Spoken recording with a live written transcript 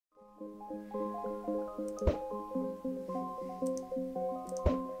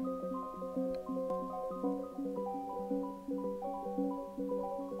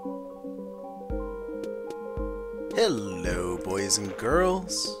Hello, boys and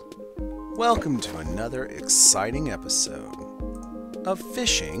girls. Welcome to another exciting episode of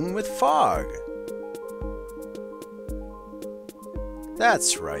Fishing with Fog.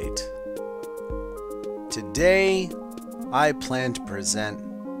 That's right. Today, I plan to present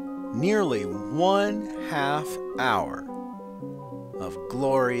nearly 1/2 hour of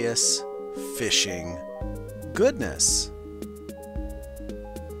glorious fishing goodness.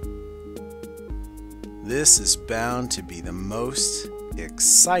 This is bound to be the most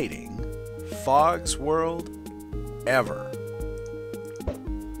exciting Fog's World ever.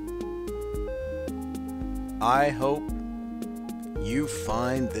 I hope you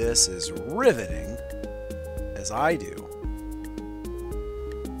find this as riveting as I do.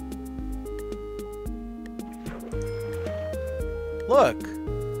 Look,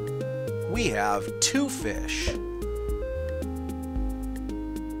 we have 2 fish.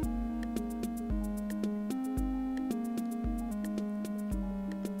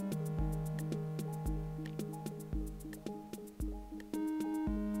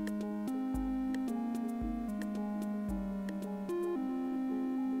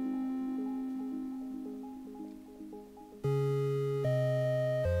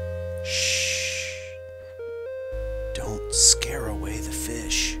 Shh! Don't scare away the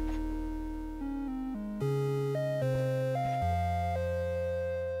fish.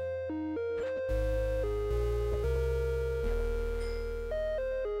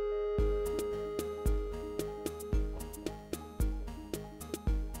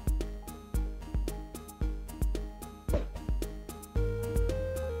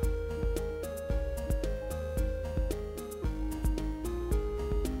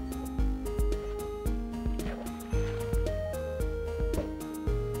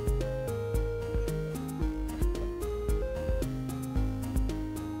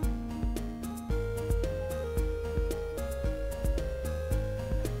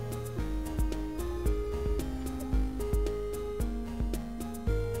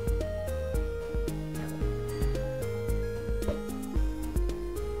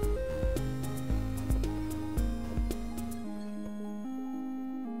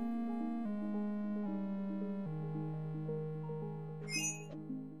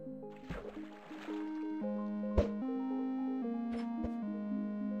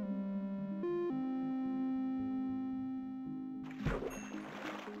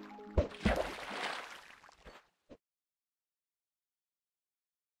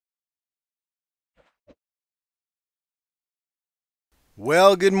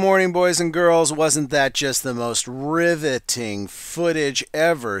 Well, good morning, boys and girls. Wasn't that just the most riveting footage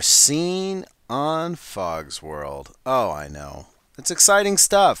ever seen on Fog's World? Oh, I know. It's exciting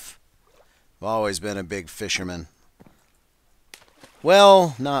stuff. I've always been a big fisherman.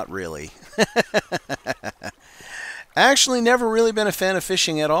 Well, not really. Actually, never really been a fan of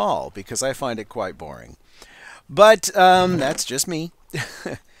fishing at all because I find it quite boring. But that's just me.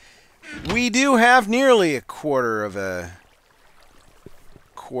 We do have nearly a quarter of a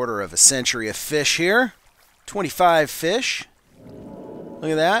century of fish here. 25 fish.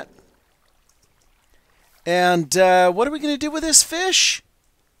 Look at that. And what are we going to do with this fish?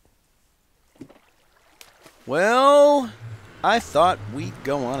 Well, I thought we'd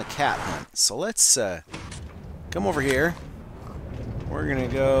go on a cat hunt. So let's come over here. We're going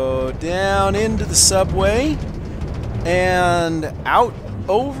to go down into the subway and out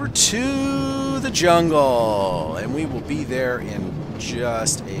over to the jungle. And we will be there in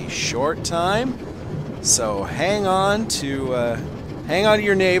just a short time, so hang on to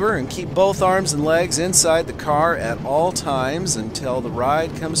your neighbor and keep both arms and legs inside the car at all times until the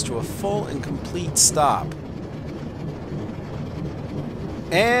ride comes to a full and complete stop.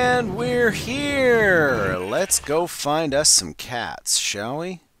 And we're here. Let's go find us some cats, shall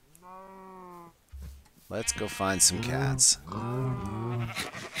we? Let's go find some cats.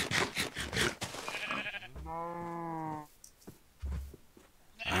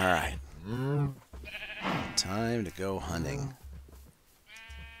 Alright. Time to go hunting.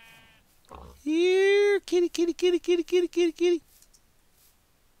 Here, kitty, kitty, kitty, kitty, kitty, kitty, kitty.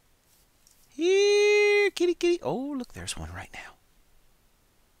 Here, kitty, kitty. Oh, look, there's one right now.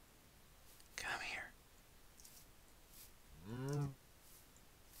 Come here.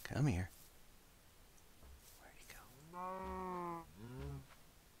 Come here. Where'd he go?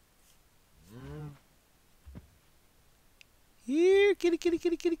 Here, kitty, kitty,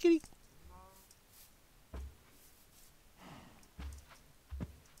 kitty, kitty, kitty.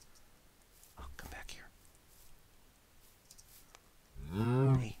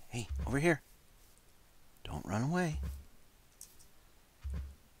 run away.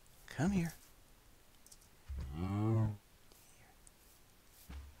 Come here.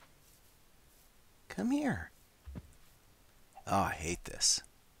 Come here. Oh, I hate this.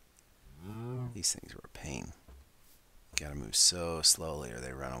 These things were a pain. You gotta move so slowly or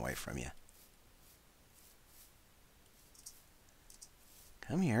they run away from you.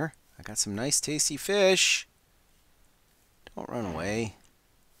 Come here. I got some nice tasty fish. Don't run away.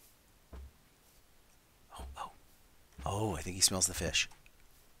 Oh, oh. Oh, I think he smells the fish.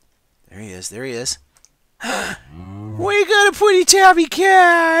 There he is. There he is. We got a pretty tabby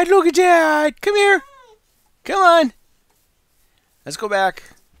cat. Look at that. Come here. Come on. Let's go back.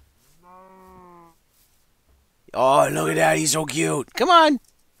 Oh, look at that. He's so cute. Come on.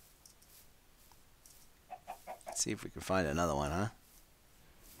 Let's see if we can find another one, huh?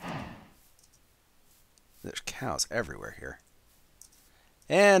 There's cows everywhere here.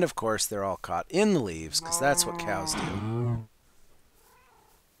 And, of course, they're all caught in the leaves, because that's what cows do.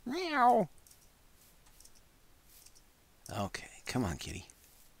 Meow. Okay, come on, kitty.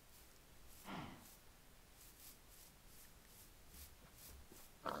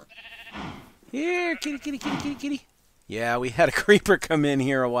 Here, kitty, kitty, kitty, kitty, kitty. Yeah, we had a creeper come in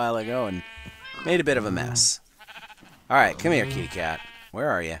here a while ago and made a bit of a mess. All right, come here, kitty cat. Where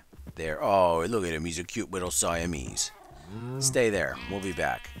are you? There. Oh, look at him. He's a cute little Siamese. Stay there. We'll be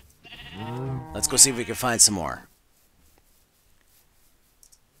back. Let's go see if we can find some more.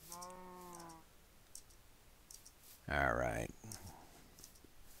 All right.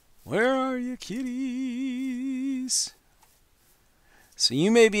 Where are you, kitties? So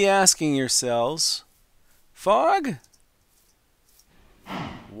you may be asking yourselves, Fog,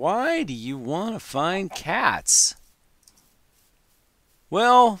 why do you want to find cats?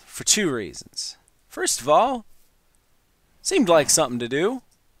 Well, for two reasons. First of all, seemed like something to do.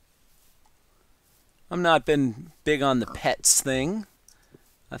 I'm not been big on the pets thing.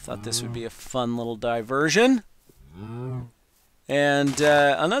 I thought this would be a fun little diversion. And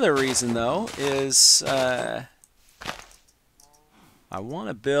another reason, though, is I want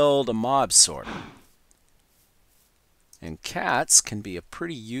to build a mob sorter. And cats can be a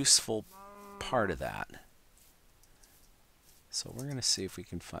pretty useful part of that. So we're going to see if we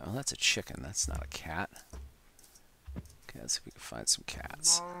can find... Oh, that's a chicken. That's not a cat. Okay, let's see if we can find some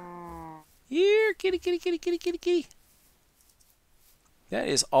cats. Here, kitty, kitty, kitty, kitty, kitty, kitty. That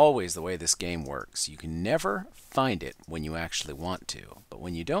is always the way this game works. You can never find it when you actually want to. But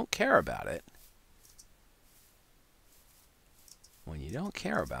when you don't care about it,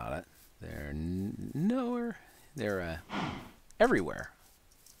 they're nowhere. They're everywhere.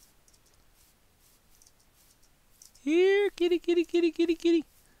 Here, kitty, kitty, kitty, kitty, kitty.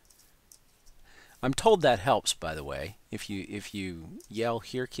 I'm told that helps, by the way. If you yell,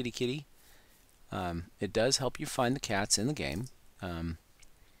 "Here, kitty, kitty," it does help you find the cats in the game.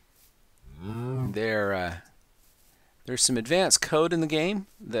 There's some advanced code in the game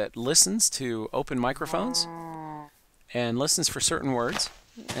that listens to open microphones and listens for certain words.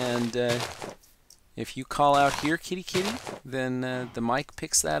 And if you call out, "Here, kitty, kitty," then the mic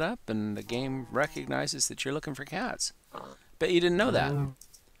picks that up and the game recognizes that you're looking for cats. Bet you didn't know that.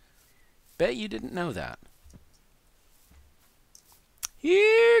 Bet you didn't know that.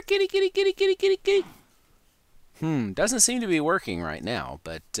 Here, kitty, kitty, kitty, kitty, kitty, kitty. Doesn't seem to be working right now,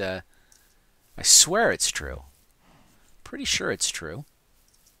 but I swear it's true. Pretty sure it's true.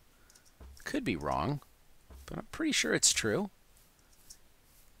 Could be wrong, but I'm pretty sure it's true.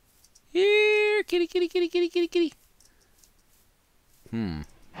 Here, kitty, kitty, kitty, kitty, kitty, kitty.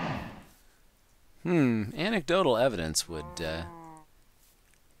 Anecdotal evidence would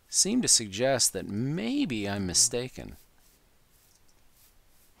seem to suggest that maybe I'm mistaken.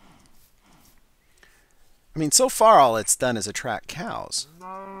 I mean, so far all it's done is attract cows.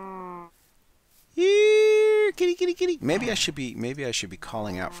 Here, kitty, kitty, kitty. Maybe I should be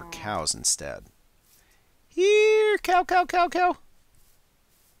calling out for cows instead. Here, cow, cow, cow, cow.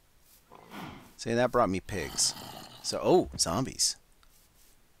 See, that brought me pigs. So, oh, zombies.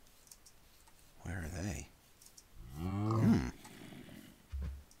 Where are they?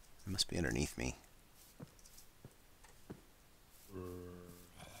 They must be underneath me.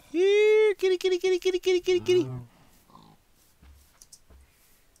 Here, kitty, kitty, kitty, kitty, kitty, kitty, kitty.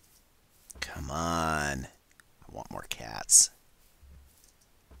 Come on. I want more cats.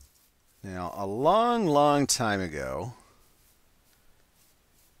 Now, a long, long time ago,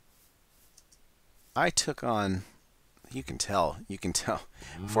 I took on... You can tell.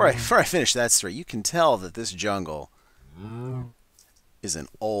 Before I finish that story, you can tell that this jungle is an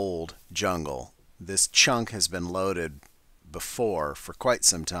old jungle. This chunk has been loaded before for quite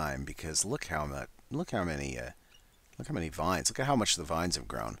some time because look how look how many vines. Look at how much the vines have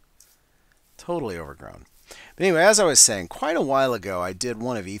grown. Totally overgrown. But anyway, as I was saying, quite a while ago, I did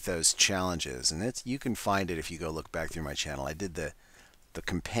one of Etho's challenges, and you can find it if you go look back through my channel. I did the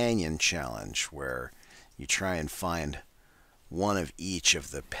companion challenge, where you try and find one of each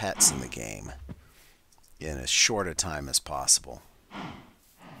of the pets in the game in as short a time as possible.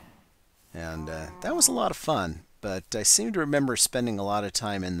 And that was a lot of fun, but I seem to remember spending a lot of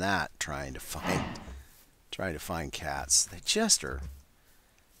time in that trying to find cats. They just are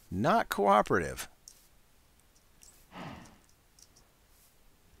not cooperative.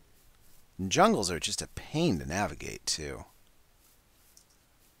 And jungles are just a pain to navigate too.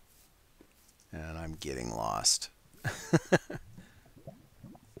 And I'm getting lost.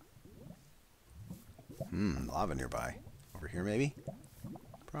 Lava nearby. Over here maybe?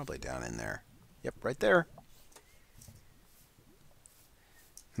 Probably down in there. Yep, right there.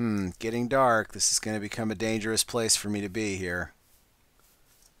 Getting dark. This is going to become a dangerous place for me to be here.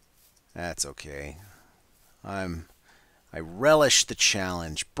 That's okay. I relish the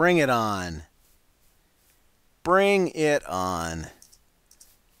challenge. Bring it on. Bring it on.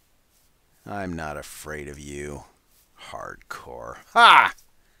 I'm not afraid of you. Hardcore. Ha!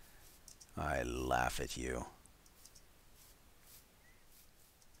 I laugh at you.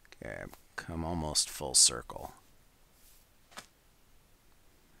 Okay, I've come almost full circle.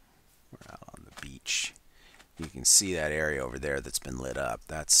 We're out on the beach. You can see that area over there that's been lit up.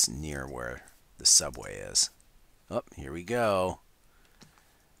 That's near where the subway is. Oh, here we go.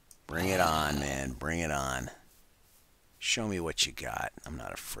 Bring it on, man. Bring it on. Show me what you got. I'm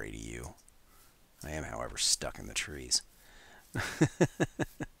not afraid of you. I am, however, stuck in the trees.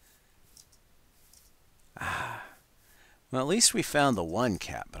 Well, at least we found the one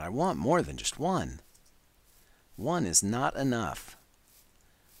cat, but I want more than just one. One is not enough.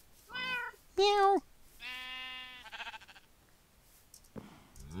 Meow.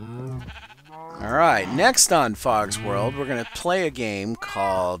 Alright, next on Fog's World, we're going to play a game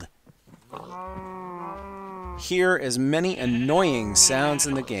called Hear as many annoying sounds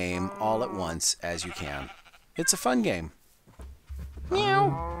in the game all at once as you can. It's a fun game.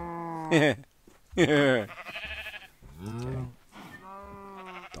 Meow. Okay.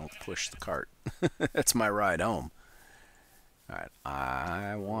 Don't push the cart. That's my ride home. Alright,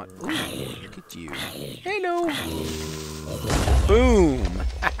 I want... Ooh, look at you. Hello. Boom.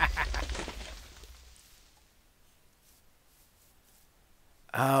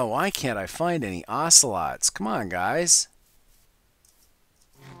 Oh, why can't I find any ocelots? Come on, guys.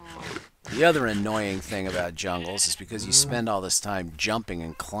 The other annoying thing about jungles is because you spend all this time jumping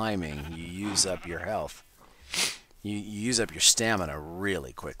and climbing, you use up your health. You use up your stamina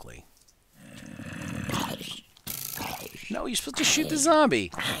really quickly. No, you're supposed to shoot the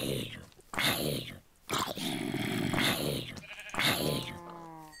zombie.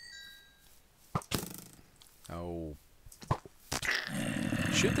 Oh.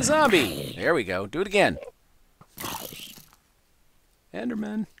 Shoot the zombie. There we go. Do it again.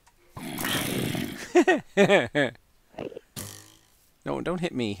 Enderman. No, don't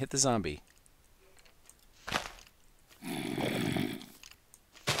hit me. Hit the zombie.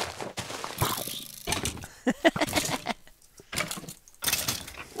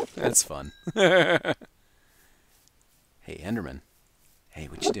 That's fun. Hey, Enderman. Hey,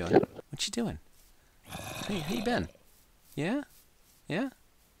 what you doing? What you doing? Hey, how you been? Yeah? Yeah?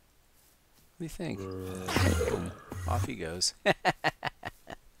 What do you think? Boom. Off he goes.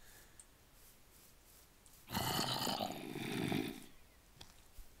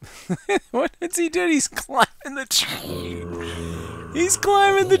 What's he doing? He's climbing the tree. He's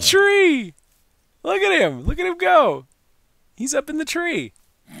climbing the tree. Look at him. Look at him go. He's up in the tree.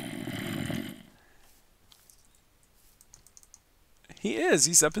 He is.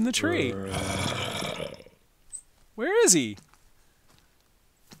 He's up in the tree. Where is he?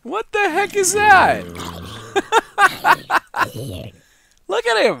 What the heck is that? Look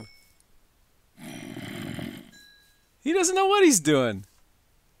at him. He doesn't know what he's doing.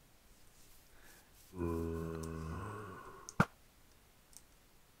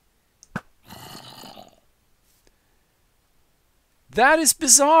 That is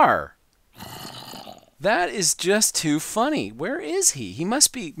bizarre. That is just too funny. Where is he? He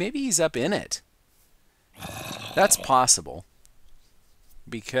must be... Maybe he's up in it. That's possible.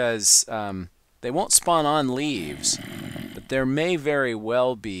 Because they won't spawn on leaves. But there may very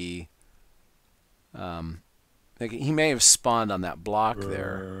well be... like he may have spawned on that block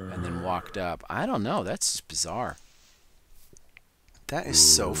there and then walked up. I don't know. That's just bizarre. That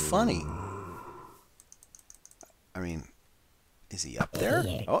is so funny. I mean... Is he up there?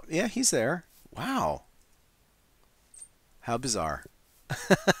 Oh, yeah, he's there. Wow. How bizarre.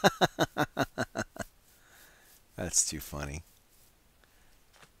 That's too funny.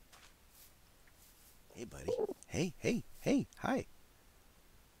 Hey, buddy. Hey, hey, hey. Hi.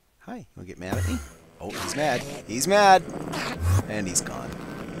 Hi. You want to get mad at me? Oh, he's mad. He's mad. And he's gone.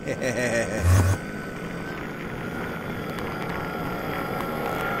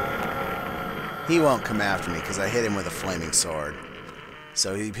 He won't come after me because I hit him with a flaming sword.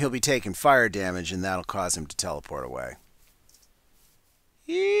 So he'll be taking fire damage, and that'll cause him to teleport away.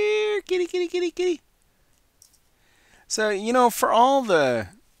 Here, kitty, kitty, kitty, kitty. So, you know, for all the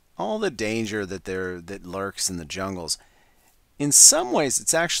danger that lurks in the jungles, in some ways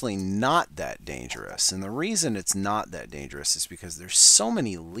it's actually not that dangerous. And the reason it's not that dangerous is because there's so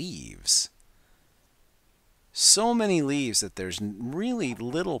many leaves. So many leaves that there's really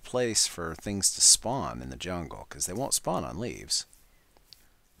little place for things to spawn in the jungle because they won't spawn on leaves.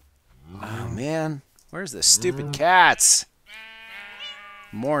 Oh man, where's the stupid cats?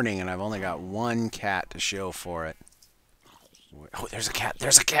 Morning, and I've only got one cat to show for it. Oh, there's a cat.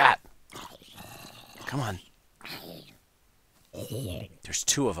 There's a cat. Come on. There's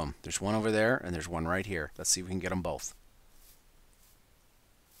two of them. There's one over there, and there's one right here. Let's see if we can get them both.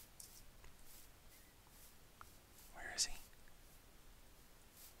 Where is he?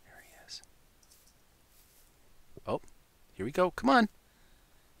 There he is. Oh, here we go. Come on.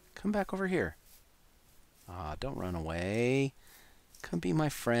 Come back over here. Ah, don't run away. Come be my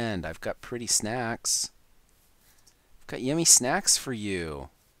friend. I've got pretty snacks. I've got yummy snacks for you.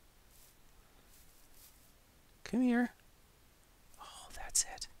 Come here. Oh, that's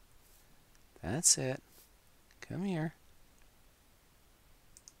it. That's it. Come here.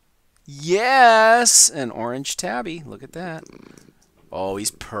 Yes! An orange tabby. Look at that. Oh, he's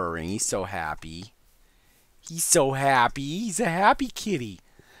purring. He's so happy. He's so happy. He's a happy kitty.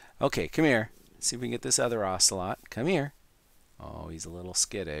 Okay, come here. Let's see if we can get this other ocelot. Come here. Oh, he's a little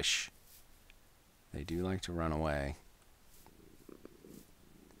skittish. They do like to run away.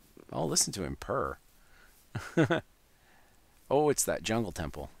 Oh, listen to him purr. Oh, it's that jungle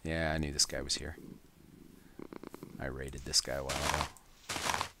temple. Yeah, I knew this guy was here. I raided this guy a while ago.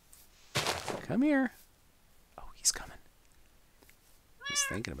 Come here. Oh, he's coming. He's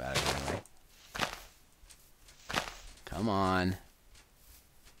thinking about it anyway. Come on.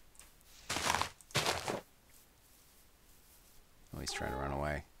 Oh, he's trying to run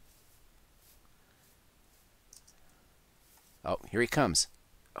away. Oh, here he comes.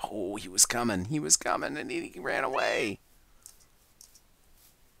 Oh, he was coming. He was coming, and he ran away.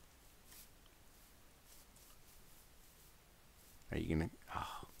 Are you going to...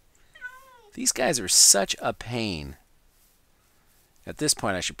 Oh. These guys are such a pain. At this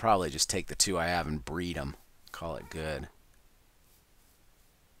point, I should probably just take the two I have and breed them. Call it good.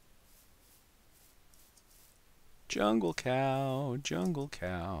 Jungle cow, jungle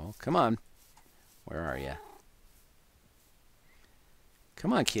cow. Come on. Where are you?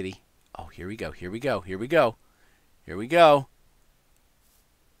 Come on, kitty. Oh, here we go, here we go, here we go. Here we go.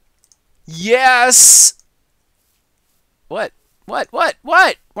 Yes! What? What?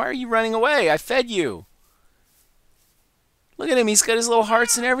 Why are you running away? I fed you. Look at him. He's got his little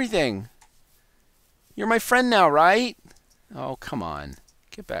hearts and everything. You're my friend now, right? Oh, come on.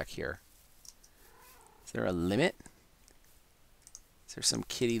 Get back here. Is there a limit? Is there some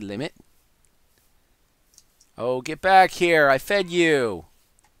kitty limit? Oh, get back here. I fed you.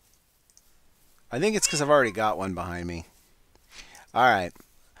 I think it's because I've already got one behind me. Alright.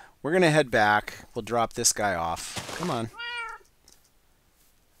 We're going to head back. We'll drop this guy off. Come on.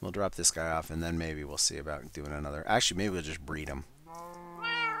 We'll drop this guy off, and then maybe we'll see about doing another. Actually, maybe we'll just breed him.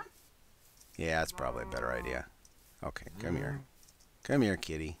 Yeah, that's probably a better idea. Okay, come here. Come here,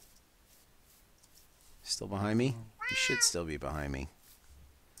 kitty. Still behind me? You should still be behind me.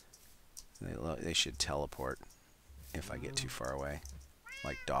 They should teleport if I get too far away,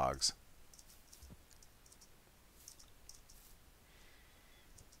 like dogs.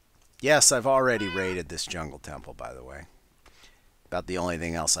 Yes, I've already raided this jungle temple, by the way. About the only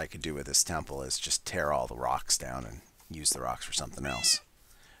thing else I could do with this temple is just tear all the rocks down and use the rocks for something else.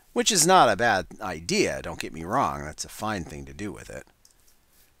 Which is not a bad idea, don't get me wrong. That's a fine thing to do with it.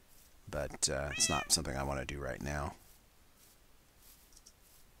 But it's not something I want to do right now.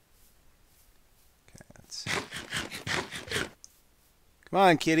 Okay, let's... Come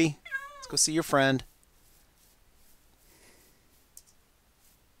on, kitty. Let's go see your friend.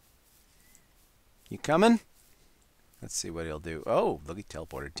 You coming? Let's see what he'll do. Oh, look, he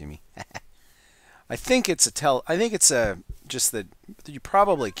teleported to me. I think it's just that you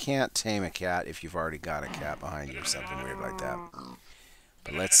probably can't tame a cat if you've already got a cat behind you or something weird like that.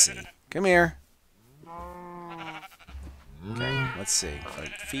 But let's see. Come here. Okay, let's see. If I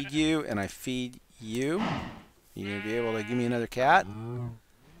feed you and I feed you, you gonna be able to give me another cat?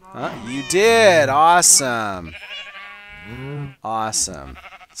 Huh? You did! Awesome! Awesome.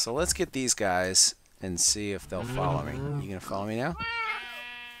 So let's get these guys and see if they'll follow me. You gonna follow me now?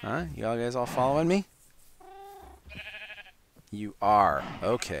 Huh? You all guys all following me? You are.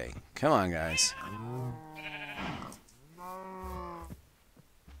 Okay. Come on, guys.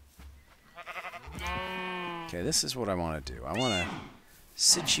 Okay, this is what I want to do. I want to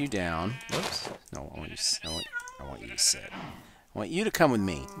sit you down. Whoops. No, I want you to sit. I want you to come with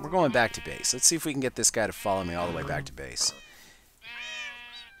me. We're going back to base. Let's see if we can get this guy to follow me all the way back to base.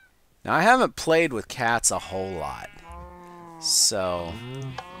 Now, I haven't played with cats a whole lot. So,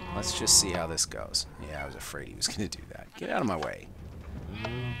 let's just see how this goes. Yeah, I was afraid he was going to do that. Get out of my way.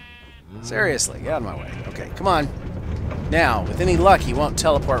 Seriously, get out of my way. Okay, come on. Now, with any luck, he won't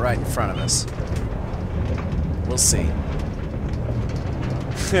teleport right in front of us. We'll see.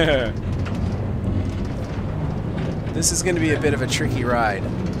 This is going to be a bit of a tricky ride.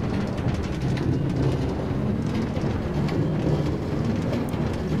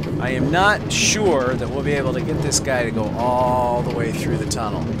 I am not sure that we'll be able to get this guy to go all the way through the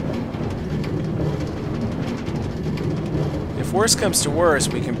tunnel. If worse comes to worse,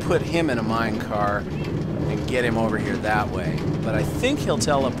 we can put him in a mine car and get him over here that way. But I think he'll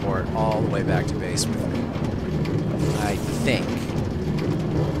teleport all the way back to base with me. I think.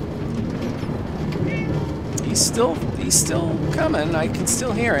 He's still coming. I can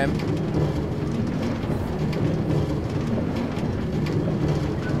still hear him.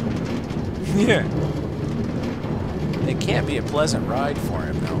 Yeah. It can't be a pleasant ride for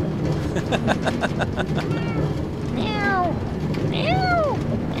him, though. Meow. Meow.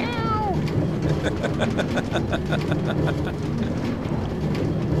 Meow.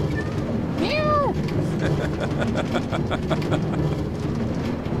 Meow.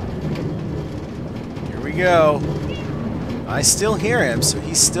 Here we go. I still hear him, so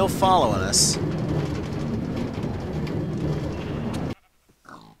he's still following us.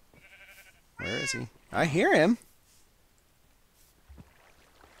 Where is he? I hear him.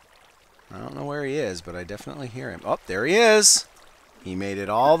 I don't know where he is, but I definitely hear him. Oh, there he is. He made it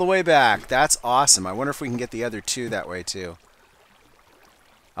all the way back. That's awesome. I wonder if we can get the other two that way, too.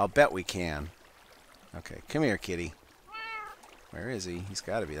 I'll bet we can. Okay, come here, kitty. Where is he? He's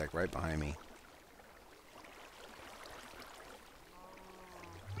got to be, like, right behind me.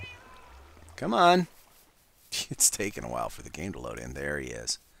 Come on. It's taking a while for the game to load in. There he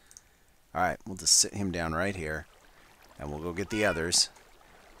is. Alright, we'll just sit him down right here. And we'll go get the others.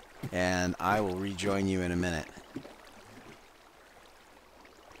 And I will rejoin you in a minute.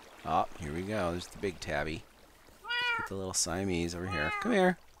 Oh, here we go. There's the big tabby. Let's get the little Siamese over here. Come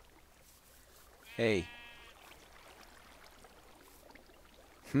here. Hey.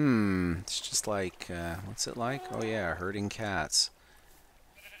 It's just like, what's it like? Oh yeah, herding cats.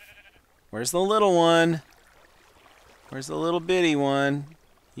 Where's the little one? Where's the little bitty one?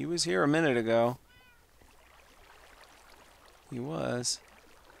 He was here a minute ago. He was.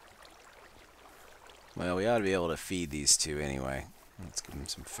 Well, we ought to be able to feed these two anyway. Let's give them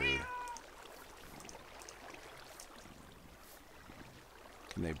some food.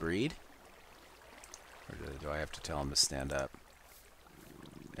 Can they breed? Or do I have to tell them to stand up?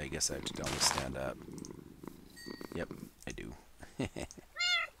 I guess I have to tell them to stand up. Yep, I do.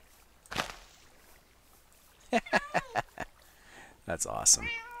 That's awesome.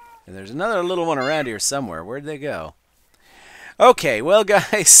 And there's another little one around here somewhere. Where'd they go? Okay, well,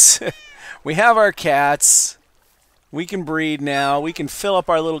 guys, we have our cats. We can breed now. We can fill up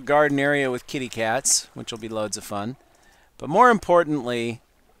our little garden area with kitty cats, which will be loads of fun. But more importantly,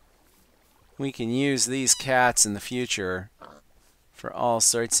 we can use these cats in the future for all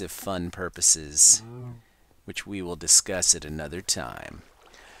sorts of fun purposes, which we will discuss at another time.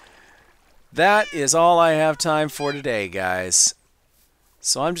 That is all I have time for today, guys.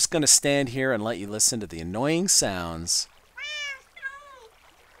 So I'm just going to stand here and let you listen to the annoying sounds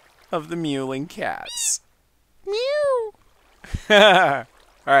of the mewling cats. Mew!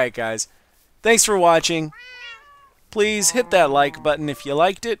 Alright, guys. Thanks for watching. Please hit that like button if you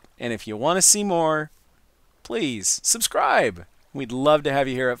liked it, and if you want to see more, please subscribe. We'd love to have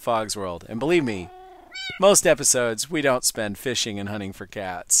you here at Fog's World. And believe me, most episodes we don't spend fishing and hunting for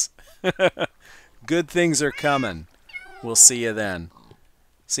cats. Good things are coming. We'll see you then.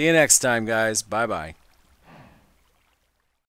 See you next time, guys. Bye-bye.